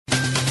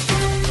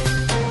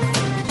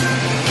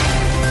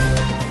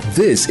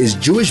This is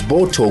Jewish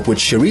Board Talk with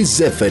Cherise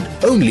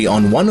Zifford, only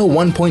on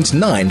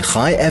 101.9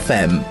 Chai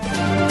FM.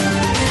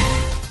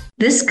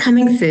 This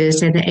coming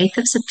Thursday, the 8th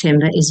of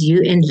September, is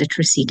UN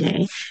Literacy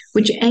Day,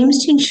 which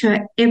aims to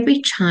ensure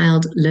every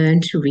child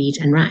learn to read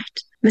and write.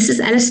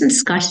 Mrs. Alison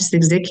Scott is the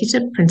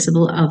Executive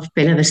Principal of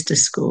Bella Vista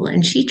School,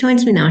 and she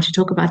joins me now to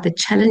talk about the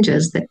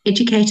challenges that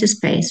educators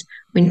face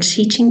when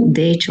teaching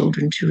their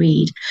children to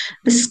read.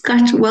 Ms.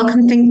 Scott,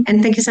 welcome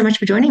and thank you so much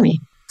for joining me.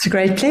 It's a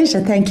great pleasure.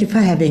 Thank you for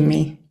having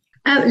me.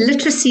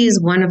 Literacy is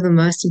one of the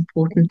most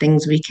important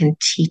things we can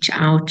teach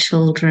our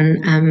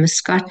children. Ms.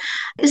 Scott,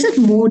 is it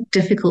more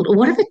difficult, or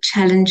what are the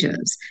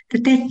challenges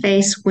that they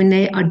face when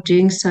they are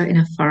doing so in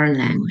a foreign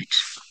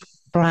language?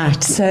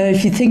 Right. So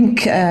if you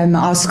think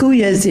our school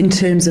years in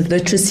terms of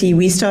literacy,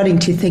 we're starting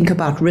to think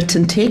about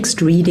written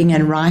text, reading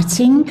and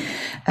writing,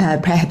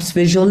 perhaps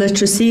visual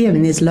literacy. I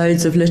mean, there's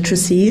loads of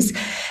literacies.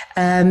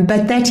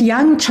 But that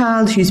young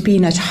child who's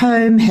been at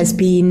home has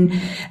been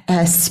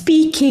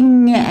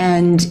speaking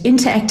and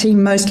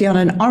interacting mostly on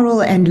an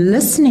oral and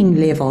listening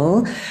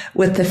level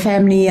with the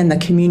family and the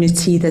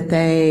community that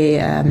they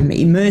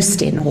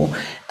immersed in or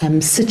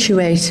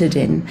situated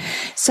in.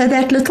 So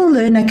that little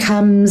learner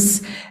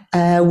comes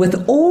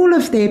with all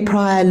of their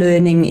prior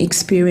learning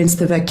experience,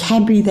 the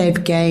vocabulary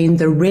they've gained,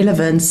 the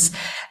relevance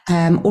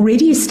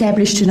already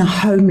established in a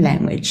home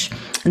language.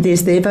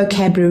 There's their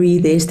vocabulary,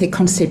 there's their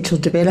conceptual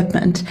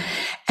development.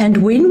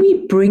 And when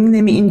we bring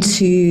them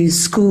into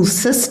school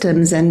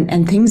systems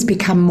and things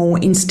become more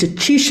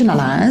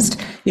institutionalized,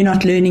 you're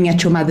not learning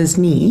at your mother's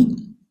knee.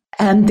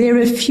 There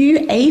are a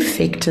few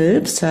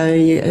affective, so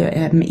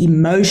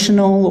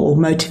emotional or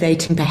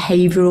motivating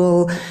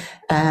behavioral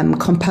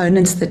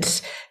components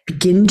that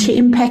begin to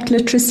impact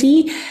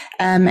literacy.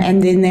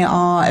 And then there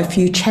are a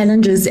few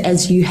challenges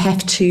as you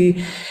have to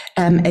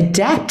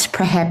adapt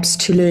perhaps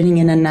to learning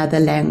in another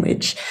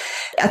language.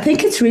 I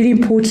think it's really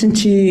important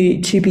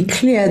to be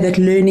clear that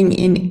learning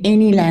in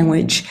any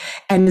language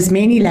and as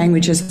many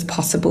languages as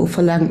possible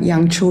for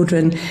young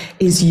children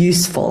is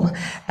useful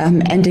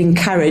and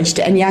encouraged.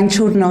 And young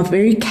children are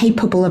very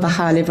capable of a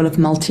high level of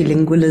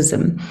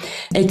multilingualism.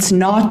 It's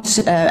not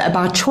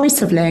about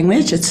choice of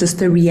language, it's just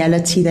the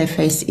reality they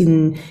face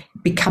in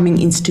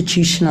becoming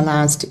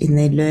institutionalized in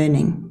their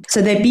learning.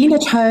 So they've been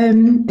at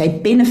home, they're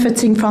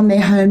benefiting from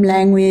their home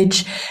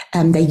language,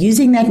 they're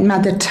using that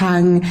mother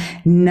tongue.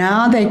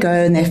 Now they go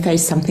and they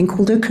face something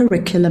called a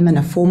curriculum and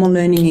a formal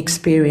learning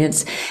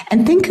experience.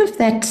 And think of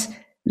that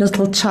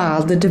little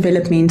child, the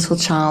developmental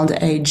child,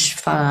 age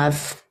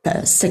 5,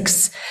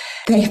 6.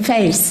 They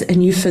face a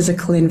new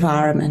physical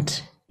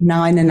environment,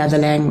 now in another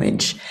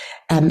language.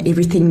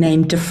 Everything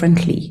named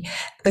differently.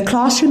 The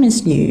classroom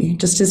is new,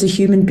 just as a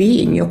human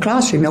being. Your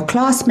classroom, your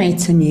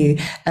classmates are new.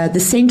 The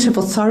center of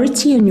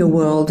authority in your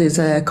world is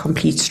a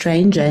complete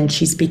stranger, and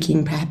she's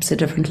speaking perhaps a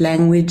different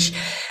language.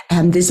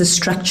 There's a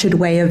structured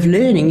way of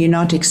learning. You're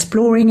not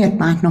exploring. It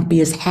might not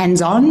be as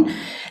hands-on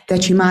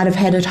that you might have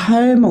had at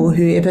home, or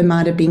whoever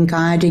might have been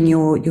guiding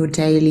your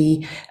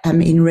daily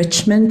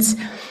enrichments.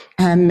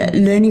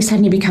 Learning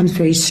suddenly becomes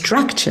very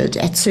structured.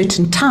 At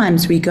certain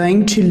times, we're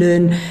going to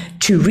learn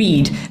to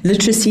read.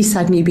 Literacy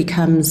suddenly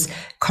becomes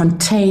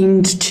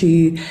contained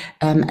to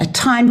a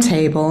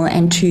timetable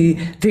and to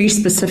very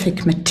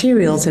specific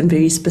materials and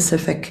very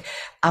specific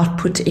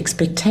output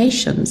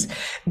expectations,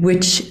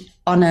 which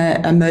on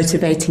a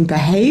motivating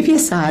behavior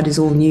side is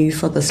all new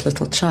for this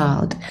little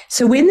child.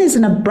 So when there's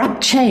an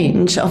abrupt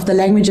change of the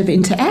language of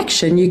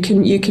interaction, you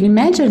can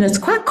imagine it's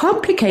quite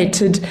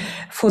complicated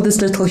for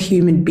this little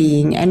human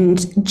being.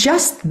 And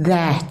just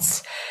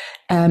that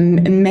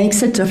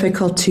makes it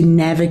difficult to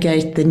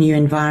navigate the new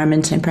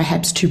environment and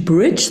perhaps to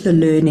bridge the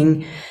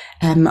learning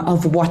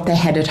of what they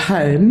had at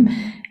home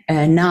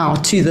now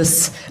to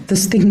this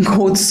thing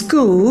called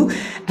school,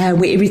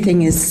 where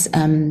everything is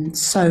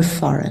so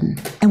foreign.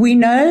 And we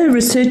know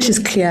research is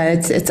clear,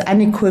 it's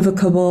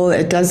unequivocal,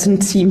 it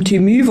doesn't seem to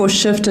move or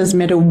shift as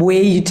matter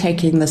where you're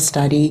taking the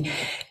study.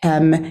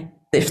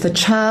 If the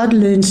child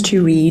learns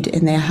to read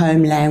in their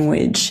home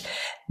language,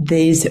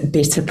 there's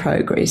better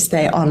progress.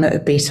 They're on a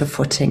better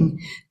footing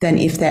than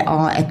if they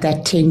are at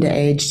that tender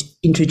age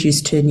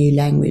introduced to a new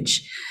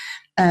language.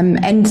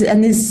 And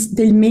there's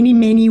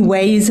many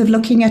ways of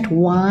looking at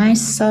why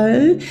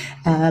so.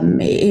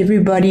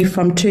 Everybody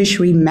from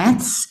tertiary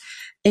maths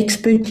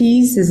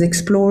expertise is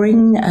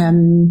exploring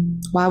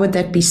why would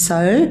that be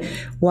so?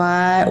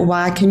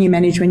 Why can you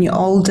manage when you're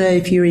older?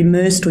 If you're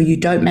immersed or you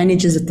don't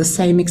manage, is it the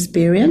same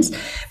experience?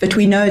 But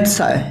we know it's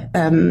so.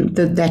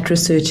 That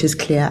research is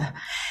clear.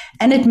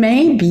 And it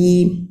may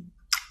be,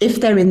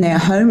 if they're in their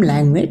home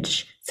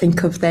language,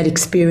 think of that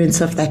experience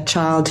of that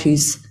child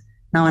who's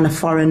now in a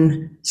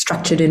foreign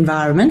structured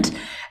environment.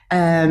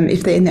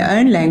 If they're in their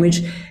own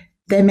language,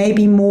 they may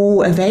be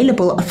more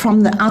available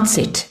from the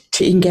outset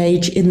to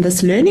engage in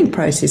this learning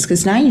process,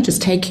 because now you're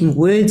just taking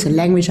words, a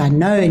language I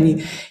know, and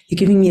you're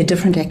giving me a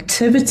different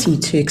activity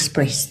to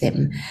express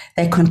them.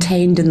 They're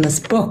contained in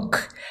this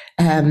book.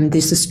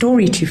 There's a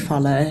story to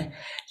follow.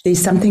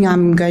 There's something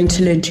I'm going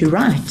to learn to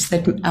write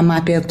that I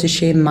might be able to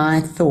share my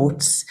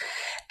thoughts.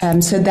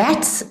 So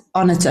that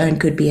on its own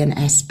could be an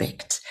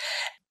aspect.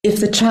 If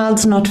the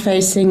child's not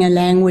facing a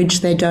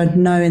language they don't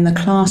know in the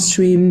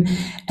classroom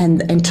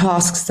and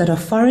tasks that are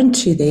foreign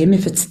to them,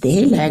 if it's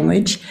their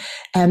language,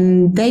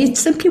 they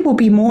simply will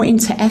be more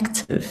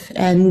interactive.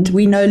 And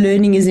we know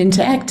learning is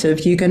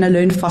interactive. You're going to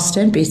learn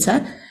faster and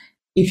better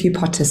if you're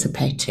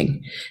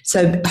participating.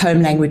 So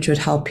home language would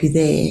help you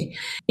there.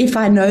 If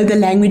I know the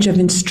language of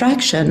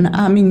instruction,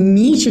 I'm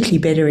immediately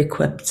better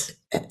equipped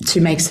to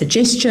make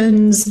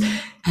suggestions,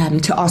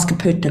 to ask a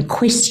pertinent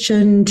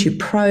question, to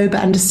probe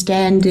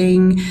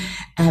understanding.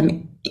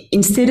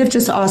 Instead of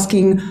just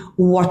asking,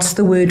 what's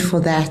the word for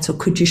that? Or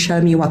could you show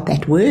me what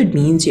that word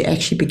means? You're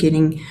actually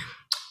beginning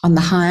on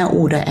the higher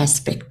order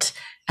aspect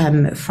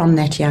from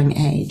that young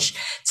age.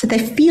 So they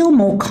feel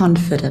more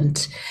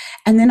confident.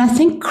 And then I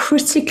think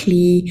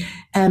critically,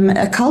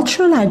 a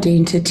cultural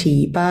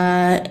identity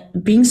by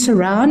being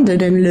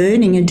surrounded and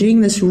learning and doing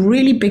this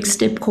really big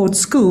step called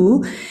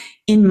school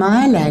in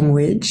my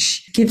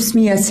language gives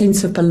me a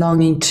sense of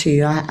belonging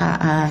too.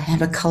 I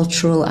have a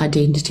cultural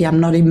identity.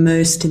 I'm not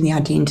immersed in the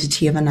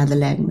identity of another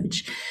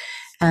language.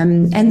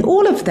 And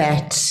all of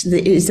that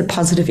is a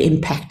positive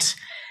impact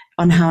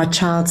on how a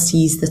child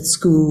sees that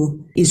school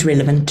is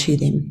relevant to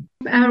them.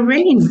 I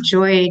really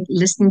enjoy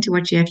listening to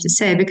what you have to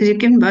say because you've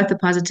given both the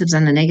positives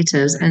and the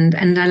negatives. And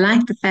I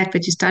like the fact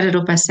that you started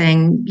off by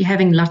saying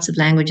having lots of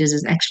languages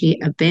is actually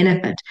a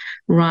benefit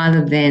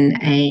rather than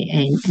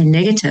a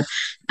negative.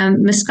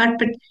 Ms. Scott,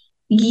 but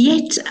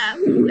yet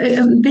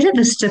Bella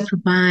Vista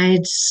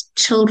provides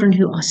children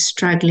who are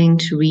struggling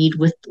to read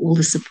with all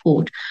the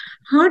support.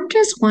 How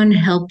does one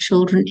help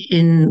children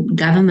in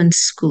government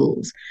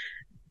schools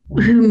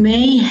who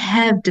may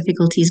have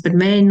difficulties but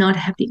may not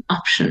have the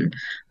option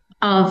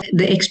of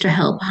the extra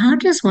help? How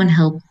does one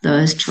help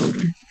those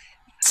children?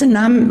 So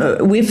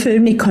now we're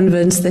firmly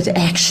convinced that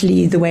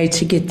actually the way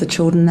to get the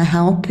children the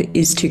help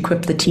is to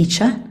equip the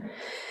teacher.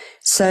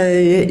 So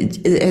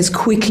as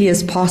quickly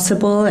as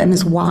possible and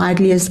as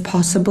widely as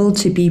possible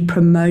to be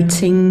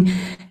promoting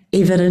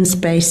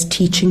evidence-based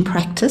teaching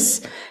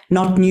practice,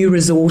 not new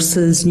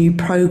resources, new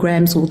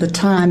programs all the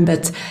time,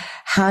 but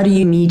how do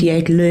you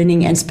mediate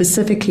learning? And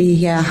specifically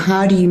here,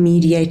 how do you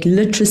mediate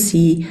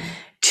literacy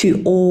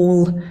to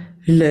all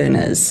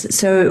learners?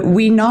 So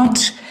we're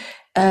not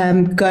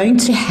going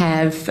to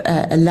have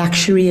a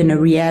luxury and a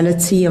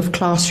reality of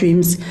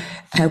classrooms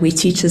where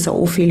teachers are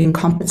all feeling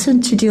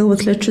competent to deal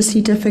with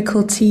literacy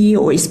difficulty,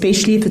 or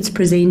especially if it's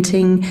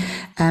presenting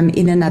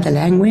in another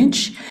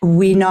language.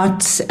 We're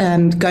not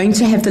going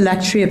to have the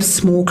luxury of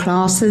small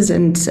classes,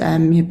 and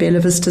Bella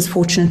Vista is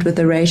fortunate with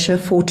the ratio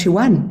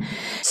 4:1.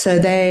 So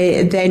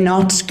they're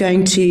not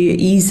going to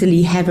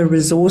easily have a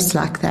resource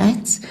like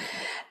that.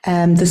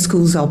 The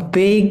schools are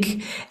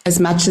big, as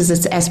much as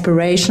it's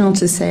aspirational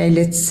to say,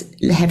 let's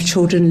have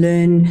children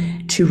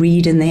learn to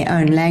read in their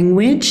own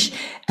language.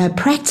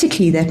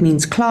 Practically, that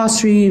means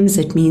classrooms,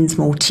 it means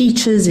more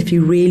teachers if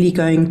you're really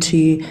going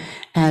to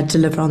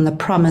deliver on the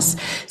promise.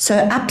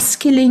 So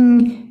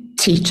upskilling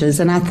teachers,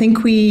 and I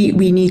think we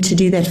need to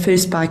do that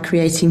first by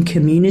creating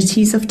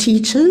communities of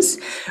teachers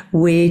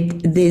where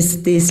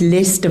there's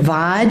less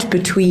divide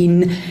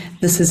between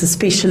this is a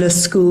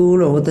specialist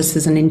school, or this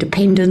is an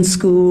independent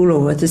school,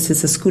 or this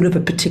is a school of a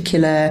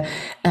particular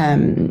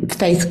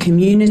faith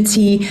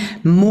community.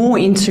 More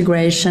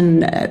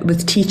integration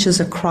with teachers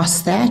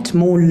across that,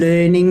 more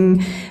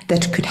learning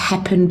that could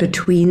happen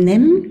between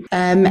them.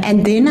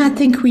 And then I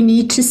think we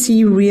need to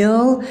see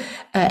real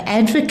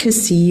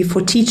advocacy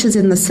for teachers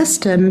in the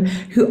system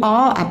who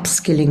are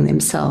upskilling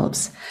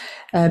themselves.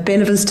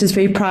 Bella Vista is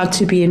very proud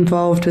to be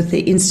involved with the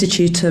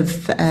Institute of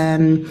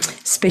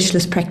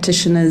Specialist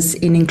Practitioners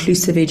in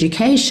Inclusive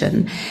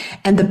Education.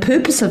 And the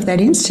purpose of that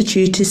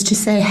institute is to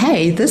say,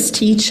 hey, this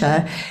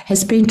teacher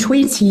has spent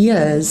 20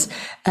 years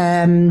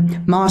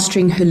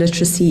mastering her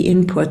literacy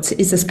input,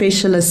 is a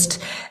specialist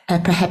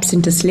perhaps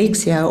in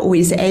dyslexia, or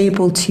is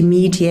able to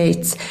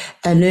mediate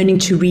learning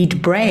to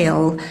read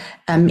Braille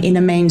in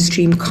a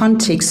mainstream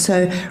context.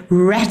 So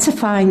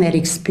ratifying that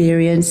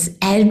experience,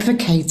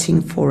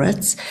 advocating for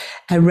it,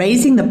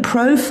 raising the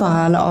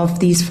profile of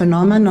these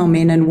phenomenal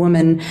men and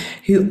women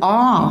who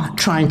are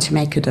trying to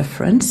make a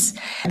difference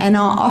and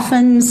are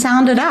often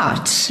sounded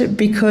out,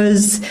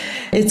 because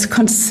it's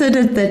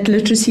considered that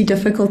literacy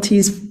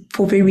difficulties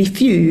for very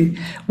few,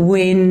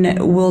 when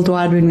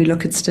worldwide, when we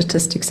look at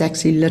statistics,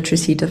 actually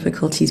literacy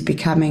difficulties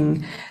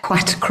becoming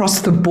quite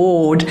across the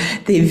board.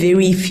 There are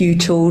very few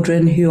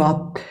children who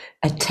are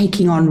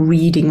taking on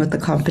reading with the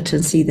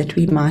competency that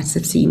we might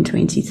have seen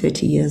 20,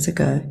 30 years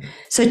ago.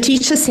 So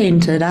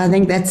teacher-centered, I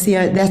think that's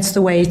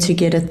the way to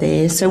get it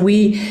there. So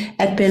we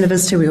at Bella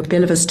Vista, we're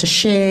Bella Vista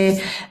Share.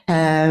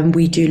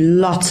 We do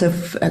lots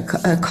of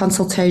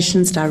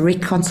consultations,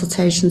 direct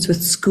consultations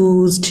with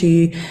schools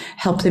to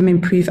help them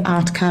improve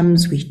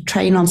outcomes. We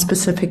train on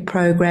specific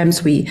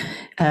programs. We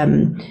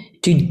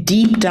do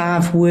deep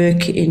dive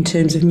work in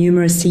terms of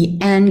numeracy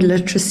and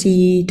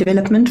literacy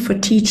development for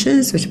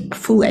teachers, which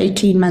full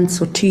 18 months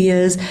or 2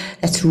 years.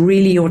 That's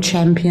really your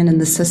champion in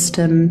the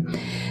system.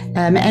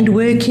 and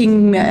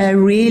working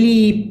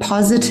really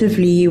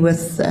positively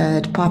with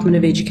Department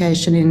of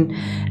Education in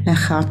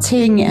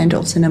Gauteng and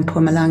also in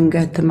Mpumalanga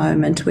at the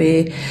moment,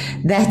 where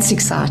that's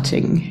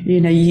exciting.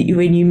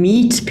 When you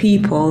meet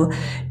people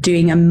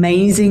doing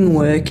amazing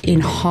work in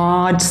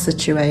hard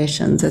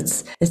situations,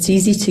 it's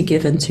easy to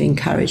give and to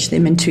encourage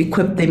them and to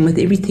equip them with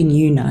everything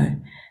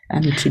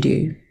to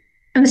do.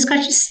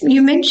 Scott,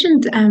 you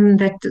mentioned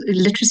that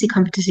literacy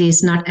competency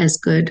is not as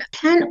good.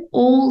 Can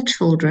all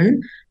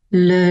children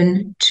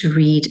learn to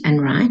read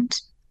and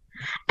write?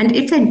 And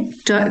if they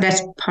don't,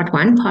 that's part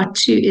one. Part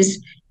two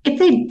is, if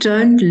they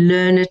don't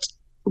learn it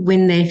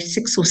when they're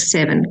 6 or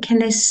 7, can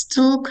they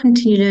still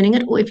continue learning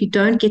it? Or if you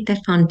don't get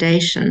that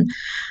foundation,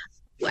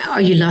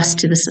 are you lost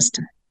to the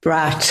system?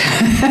 Right.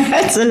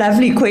 That's a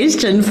lovely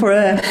question for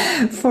a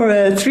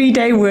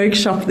 3-day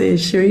workshop there,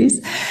 Cherise.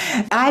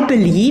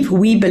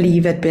 We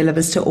believe at Bella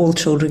Vista all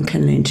children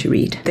can learn to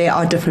read. There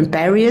are different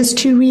barriers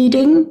to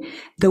reading.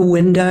 The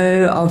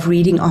window of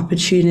reading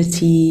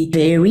opportunity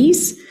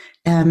varies.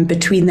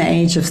 Between the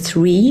age of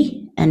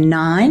 3 and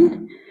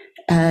 9,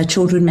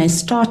 children may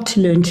start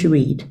to learn to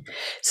read.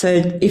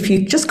 So if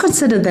you just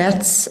consider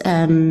that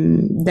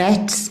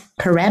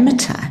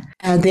parameter,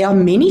 there are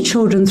many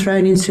children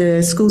thrown into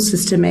a school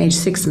system age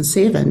 6 and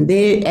 7,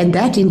 and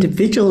that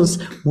individual's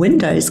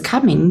window is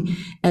coming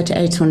at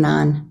 8 or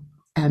 9,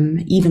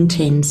 even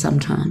 10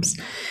 sometimes.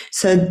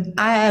 So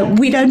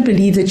we don't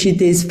believe that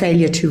there's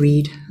failure to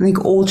read. I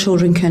think all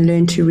children can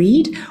learn to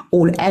read.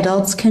 All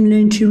adults can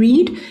learn to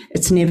read.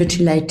 It's never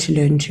too late to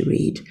learn to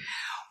read.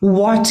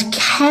 What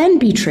can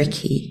be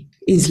tricky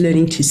is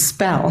learning to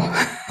spell.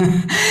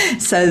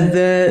 So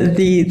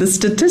the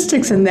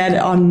statistics in that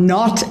are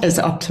not as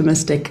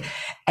optimistic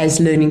as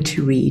learning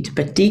to read,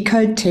 but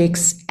decode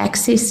text,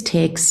 access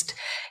text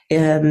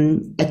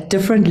at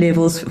different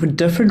levels for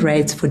different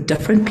rates for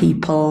different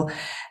people.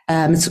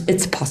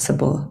 It's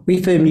possible.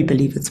 We firmly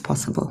believe it's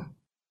possible.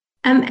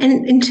 And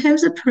in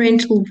terms of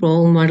parental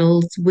role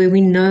models, where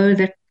we know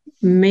that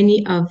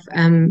many of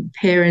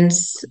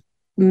parents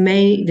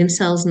may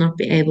themselves not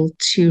be able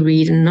to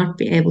read and not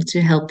be able to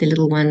help their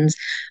little ones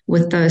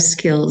with those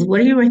skills, what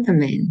do you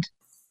recommend?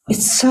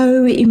 It's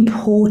so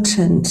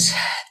important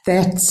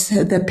that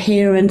the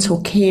parent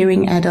or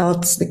caring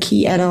adults, the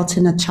key adult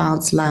in a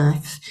child's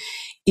life,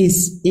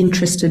 is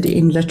interested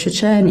in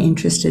literature and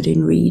interested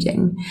in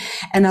reading.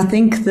 And I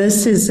think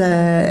this is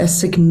a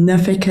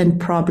significant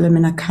problem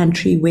in a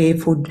country where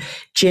for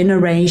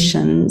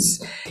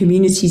generations,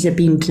 communities have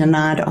been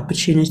denied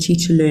opportunity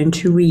to learn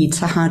to read.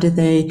 So how do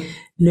they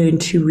learn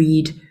to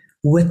read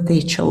with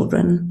their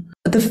children?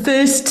 The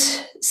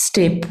first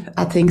step,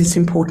 I think, is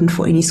important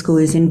for any school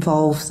is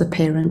involve the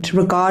parent,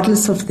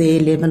 regardless of their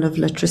level of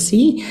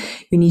literacy.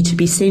 We need to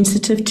be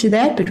sensitive to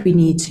that, but we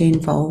need to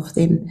involve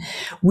them.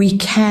 We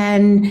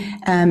can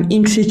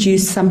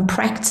introduce some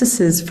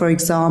practices, for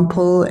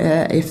example,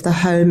 if the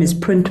home is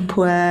print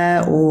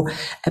poor or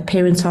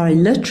parents are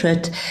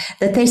illiterate,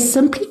 that they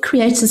simply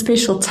create a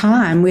special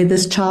time where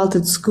this child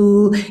at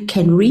school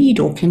can read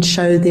or can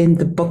show them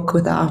the book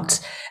without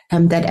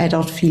that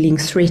adult feeling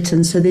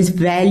threatened. So there's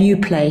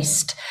value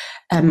placed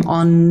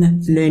on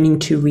learning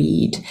to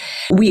read.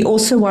 We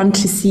also want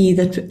to see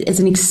that as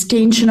an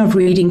extension of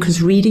reading,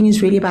 because reading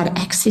is really about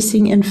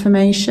accessing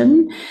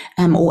information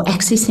or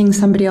accessing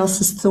somebody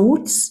else's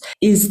thoughts,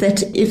 is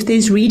that if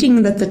there's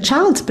reading that the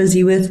child's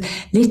busy with,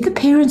 let the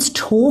parents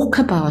talk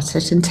about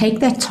it and take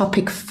that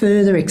topic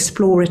further,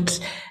 explore it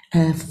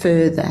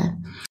further.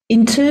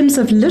 In terms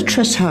of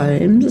literate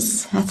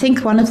homes, I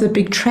think one of the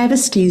big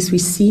travesties we're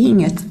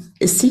seeing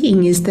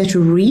is that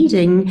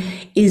reading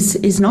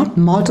is not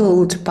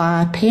modeled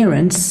by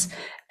parents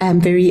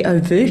very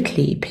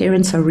overtly.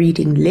 Parents are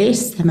reading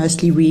less. They're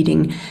mostly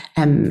reading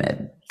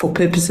for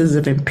purposes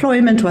of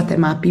employment, what they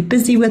might be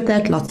busy with,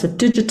 that lots of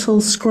digital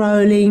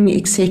scrolling,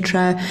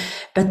 etc.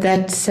 But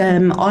that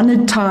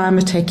honored time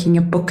of taking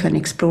a book and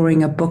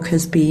exploring a book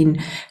has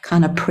been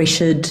kind of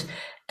pressured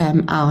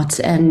out.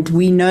 And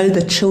we know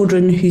that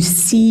children who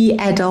see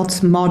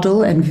adults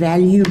model and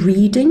value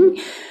reading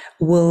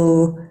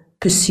will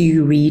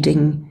pursue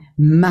reading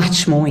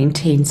much more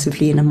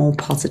intensively in a more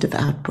positive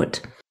output.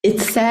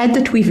 It's sad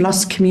that we've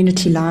lost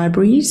community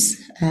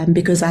libraries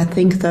because I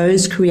think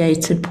those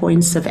created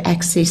points of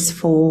access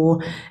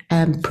for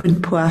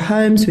print poor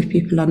homes where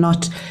people are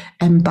not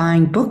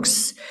buying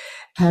books.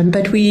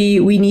 But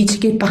we need to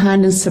get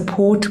behind and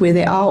support where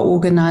there are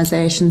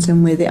organizations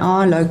and where there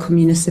are local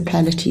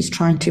municipalities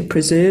trying to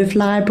preserve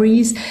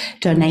libraries,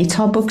 donate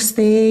our books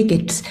there,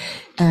 get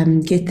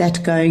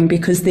that going,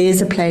 because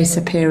there's a place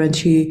a parent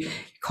who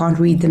can't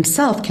read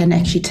themselves can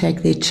actually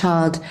take their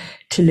child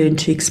to learn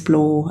to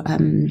explore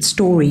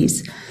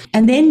stories.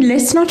 And then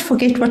let's not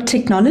forget what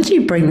technology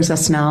brings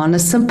us now on a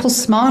simple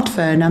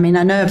smartphone. I mean,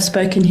 I know I've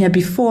spoken here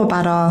before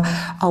about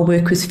our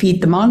work with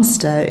Feed the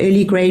Monster,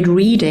 early grade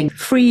reading,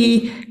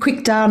 free,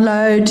 quick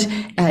download,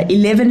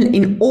 11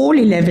 in all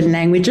 11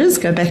 languages.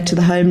 Go back to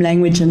the home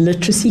language and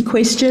literacy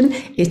question.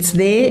 It's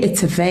there,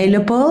 it's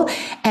available,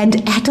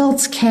 and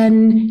adults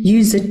can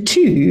use it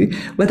too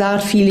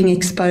without feeling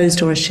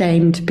exposed or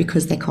ashamed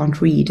because they can't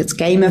read. It's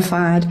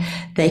gamified.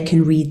 They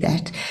can read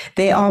that.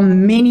 There are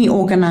many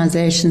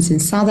organizations in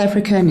South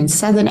Africa and in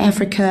Southern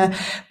Africa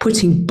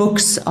putting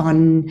books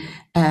on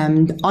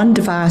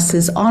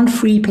devices, on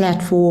free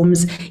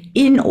platforms,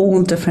 in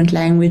all different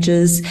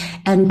languages,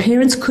 and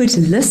parents could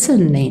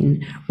listen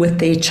then with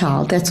their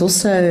child. That's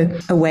also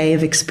a way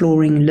of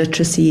exploring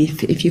literacy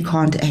if you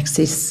can't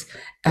access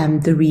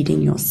the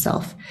reading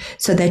yourself.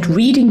 So that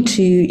reading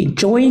too,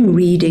 enjoying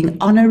reading,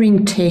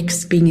 honoring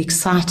text, being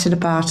excited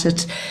about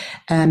it,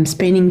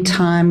 spending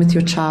time with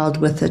your child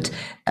with it,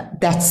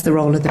 that's the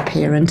role of the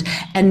parent.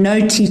 And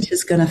no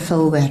teacher's going to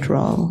fill that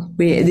role.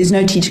 There's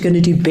no teacher going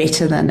to do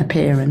better than a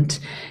parent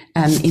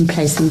in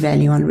placing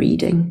value on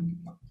reading.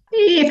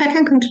 If I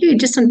can conclude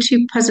just on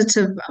two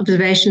positive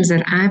observations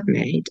that I've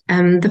made.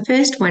 The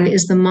first one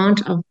is the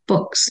amount of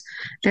books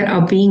that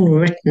are being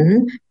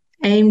written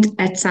aimed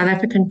at South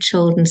African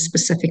children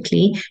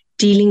specifically,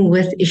 dealing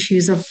with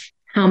issues of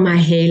how my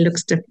hair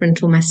looks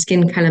different or my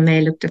skin color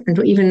may look different,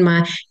 or even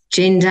my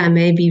gender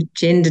may be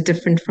gender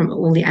different from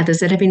all the others,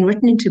 that have been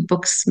written into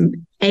books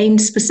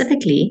aimed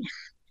specifically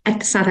at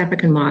the South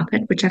African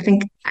market, which I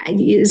think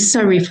is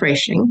so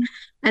refreshing.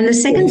 And the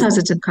second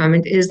positive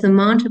comment is the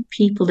amount of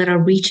people that are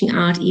reaching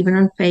out, even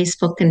on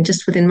Facebook and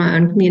just within my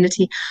own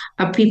community,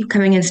 are people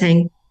coming and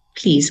saying,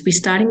 please, we're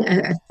starting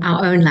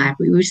our own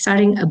library. We're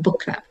starting a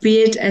book club, be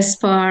it as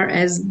far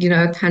as,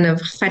 kind of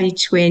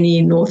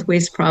Chweni,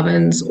 Northwest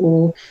Province,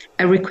 or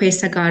a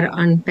request I got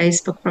on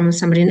Facebook from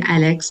somebody in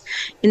Alex,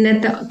 in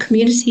that the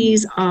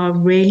communities are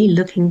really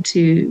looking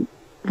to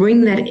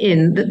bring that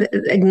in,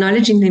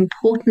 acknowledging the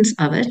importance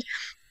of it.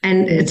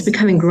 And it's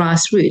becoming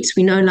grassroots.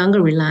 We're no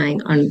longer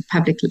relying on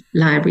public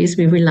libraries.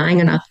 We're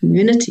relying on our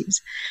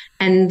communities.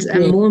 And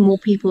more and more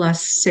people are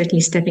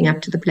certainly stepping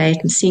up to the plate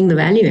and seeing the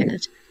value in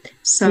it.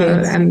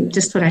 So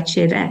just thought I'd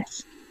share that.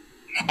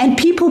 And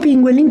people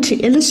being willing to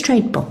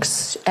illustrate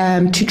books,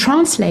 to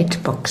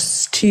translate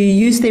books, to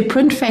use their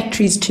print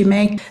factories to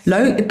make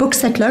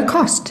books at low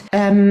cost.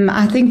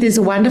 I think there's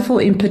a wonderful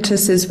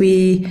impetus as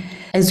we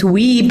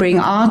bring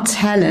our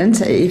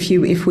talent,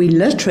 if we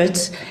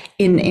literate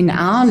in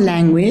our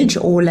language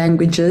or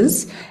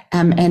languages,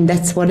 and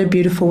that's what a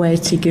beautiful way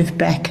to give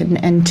back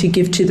and to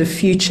give to the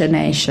future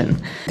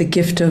nation the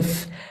gift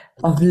of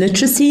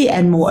literacy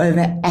and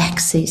moreover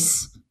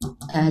access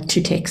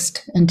to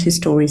text and to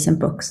stories and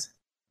books.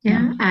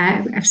 Yeah,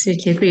 I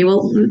absolutely agree.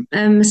 Well,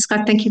 Ms.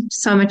 Scott, thank you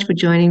so much for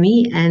joining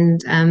me,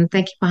 and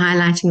thank you for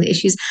highlighting the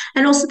issues,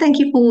 and also thank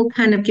you for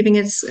kind of giving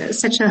us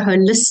such a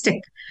holistic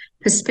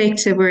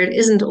perspective where it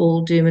isn't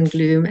all doom and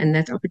gloom and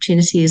that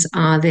opportunities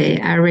are there.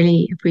 I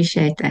really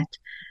appreciate that.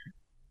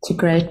 It's a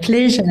great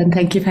pleasure, and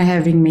thank you for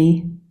having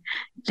me.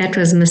 That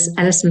was Miss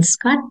Alison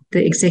Scott,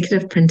 the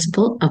Executive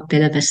Principal of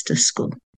Bella Vista School.